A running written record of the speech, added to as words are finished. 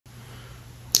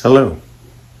Hello,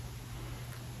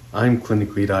 I'm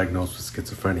clinically diagnosed with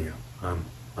schizophrenia. I'm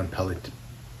on palliative.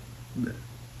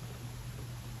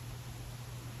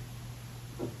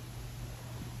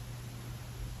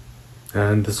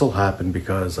 And this all happened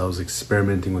because I was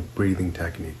experimenting with breathing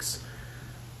techniques.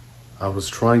 I was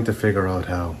trying to figure out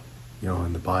how,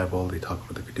 in the Bible they talk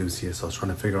about the caduceus. I was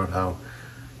trying to figure out how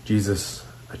Jesus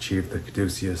achieved the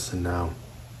caduceus, and now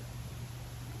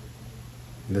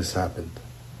this happened.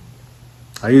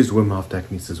 I used Wim Hof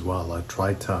techniques as well. I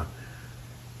tried to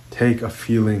take a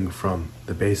feeling from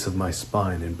the base of my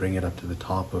spine and bring it up to the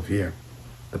top of here,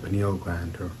 the pineal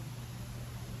gland, or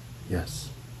yes.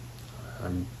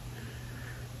 I'm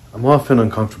often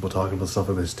uncomfortable talking about stuff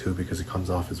like this too because it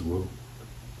comes off as woo.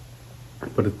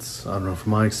 But it's, I don't know,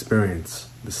 from my experience,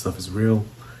 this stuff is real,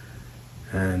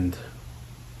 and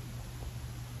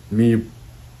me,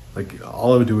 like,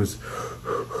 all I would do is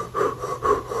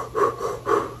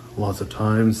lots of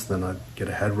times, then I'd get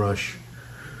a head rush,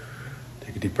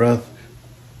 take a deep breath,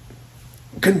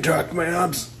 contract my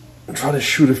abs, and try to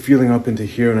shoot a feeling up into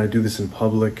here, and I do this in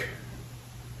public.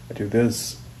 I do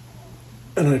this,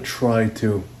 and I try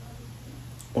to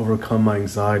overcome my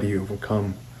anxiety,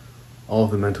 overcome all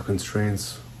of the mental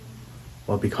constraints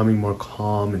while becoming more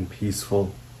calm and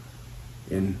peaceful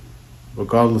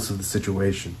regardless of the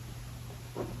situation.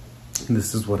 And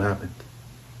this is what happened.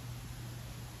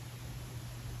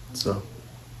 So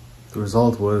the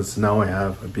result was now I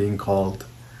have a being called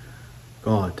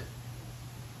God,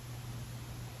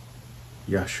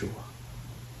 Yeshua.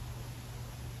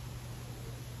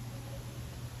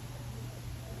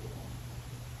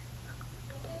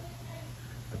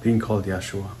 A being called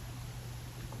Yeshua,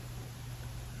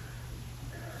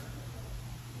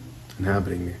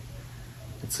 inhabiting me.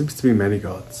 It seems to be many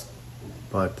gods,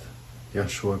 but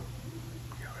Yeshua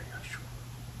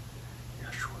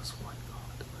is one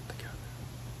God put together.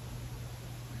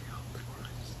 We help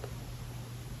Christ.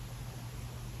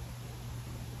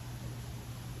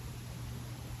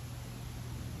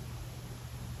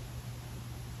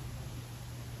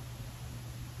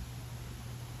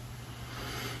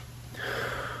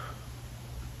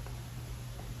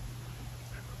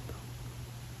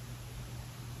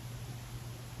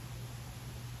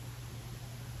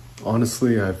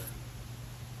 Honestly, I've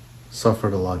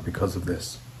suffered a lot because of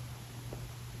this.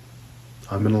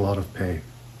 I'm in a lot of pain.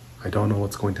 I don't know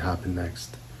what's going to happen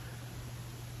next,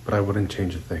 but I wouldn't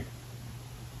change a thing,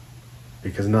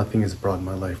 because nothing has brought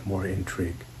my life more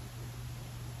intrigue.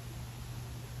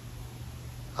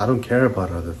 I don't care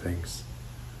about other things.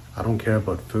 I don't care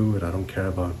about food. I don't care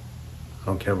about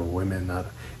women.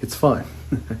 It's fine,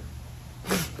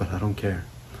 but I don't care.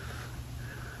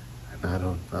 And I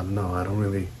don't know. I don't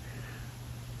really.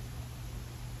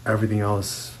 Everything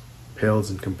else pales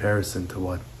in comparison to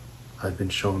what I've been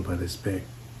shown by this being.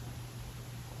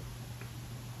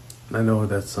 I know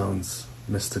that sounds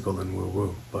mystical and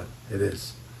woo-woo, but it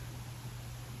is.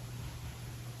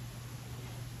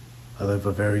 I live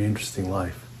a very interesting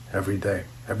life every day.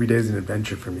 Every day is an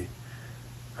adventure for me.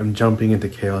 I'm jumping into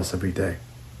chaos every day.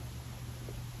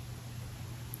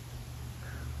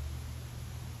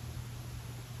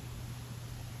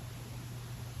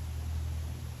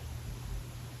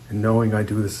 And knowing I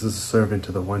do this as a servant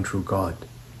to the one true God.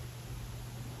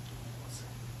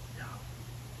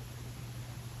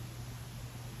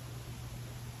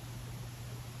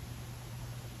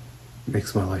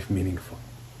 Makes my life meaningful.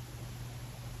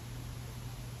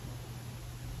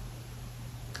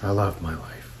 I love my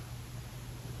life,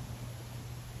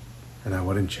 and I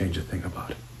wouldn't change a thing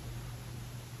about it.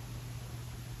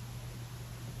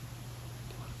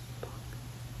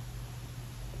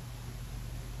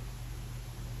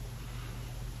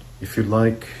 If you'd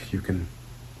like, you can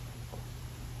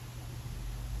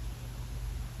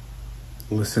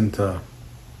listen to,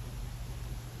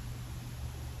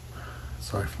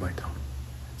 sorry for my tone,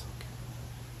 it's okay.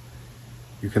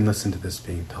 You can listen to this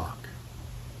being talk.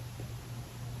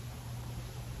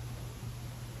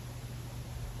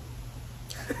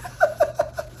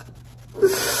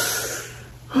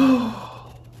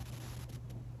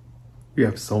 We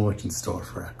have so much in store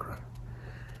for Akron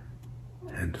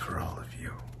and for all of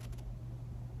you.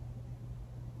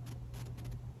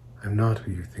 I'm not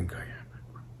who you think I am.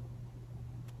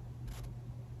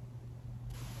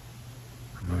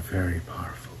 I'm a very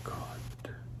powerful God.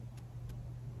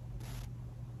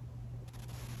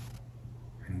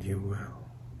 And you will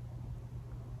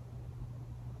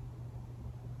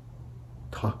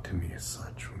talk to me as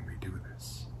such when we do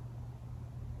this.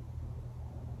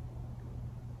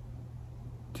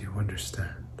 Do you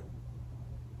understand?